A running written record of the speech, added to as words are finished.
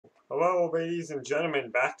Hello, ladies and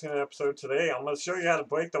gentlemen, back to an episode today. I'm going to show you how to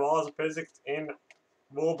break the laws of physics in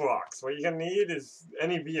Roblox. What you're going to need is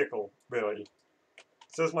any vehicle, really.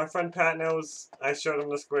 So as my friend Pat knows, I showed him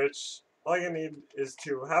this glitch. All you need is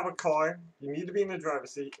to have a car, you need to be in the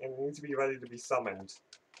driver's seat, and you need to be ready to be summoned.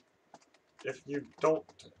 If you don't,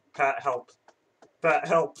 Pat, help. Pat,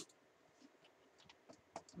 help!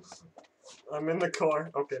 I'm in the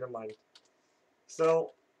car. Okay, never mind.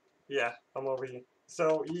 So, yeah, I'm over here.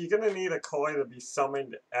 So, you're gonna need a car to be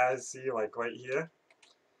summoned as, see, like right here.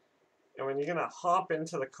 And when you're gonna hop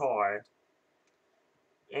into the car,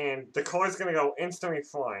 and the car's gonna go instantly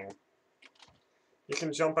flying. You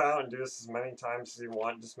can jump out and do this as many times as you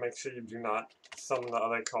want, just make sure you do not summon the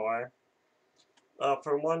other car.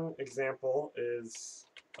 For one example is,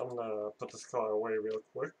 I'm gonna put this car away real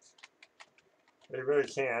quick. You really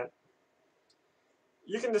can't.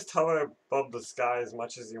 You can just hover above the sky as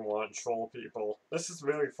much as you want, troll people. This is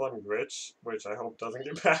really fun glitch, which I hope doesn't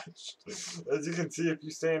get patched. As you can see, if you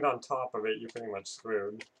stand on top of it, you're pretty much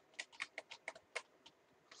screwed.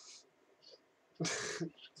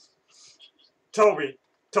 Toby,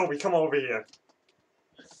 come over here.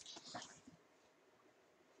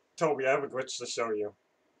 Toby, I have a glitch to show you.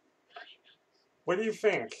 What do you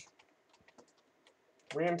think?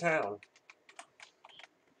 We're in town.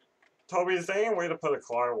 Toby, is there any way to put a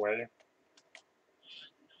car away?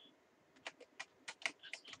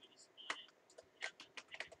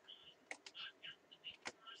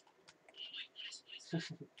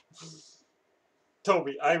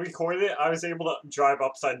 Toby, I recorded it. I was able to drive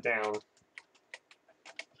upside down.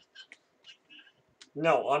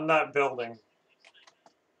 No, on that building.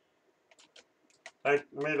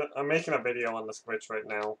 I'm making a video on this glitch right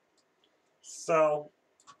now. So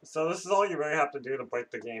this is all you really have to do to break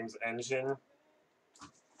the game's engine.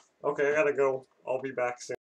 Okay, I gotta go. I'll be back soon.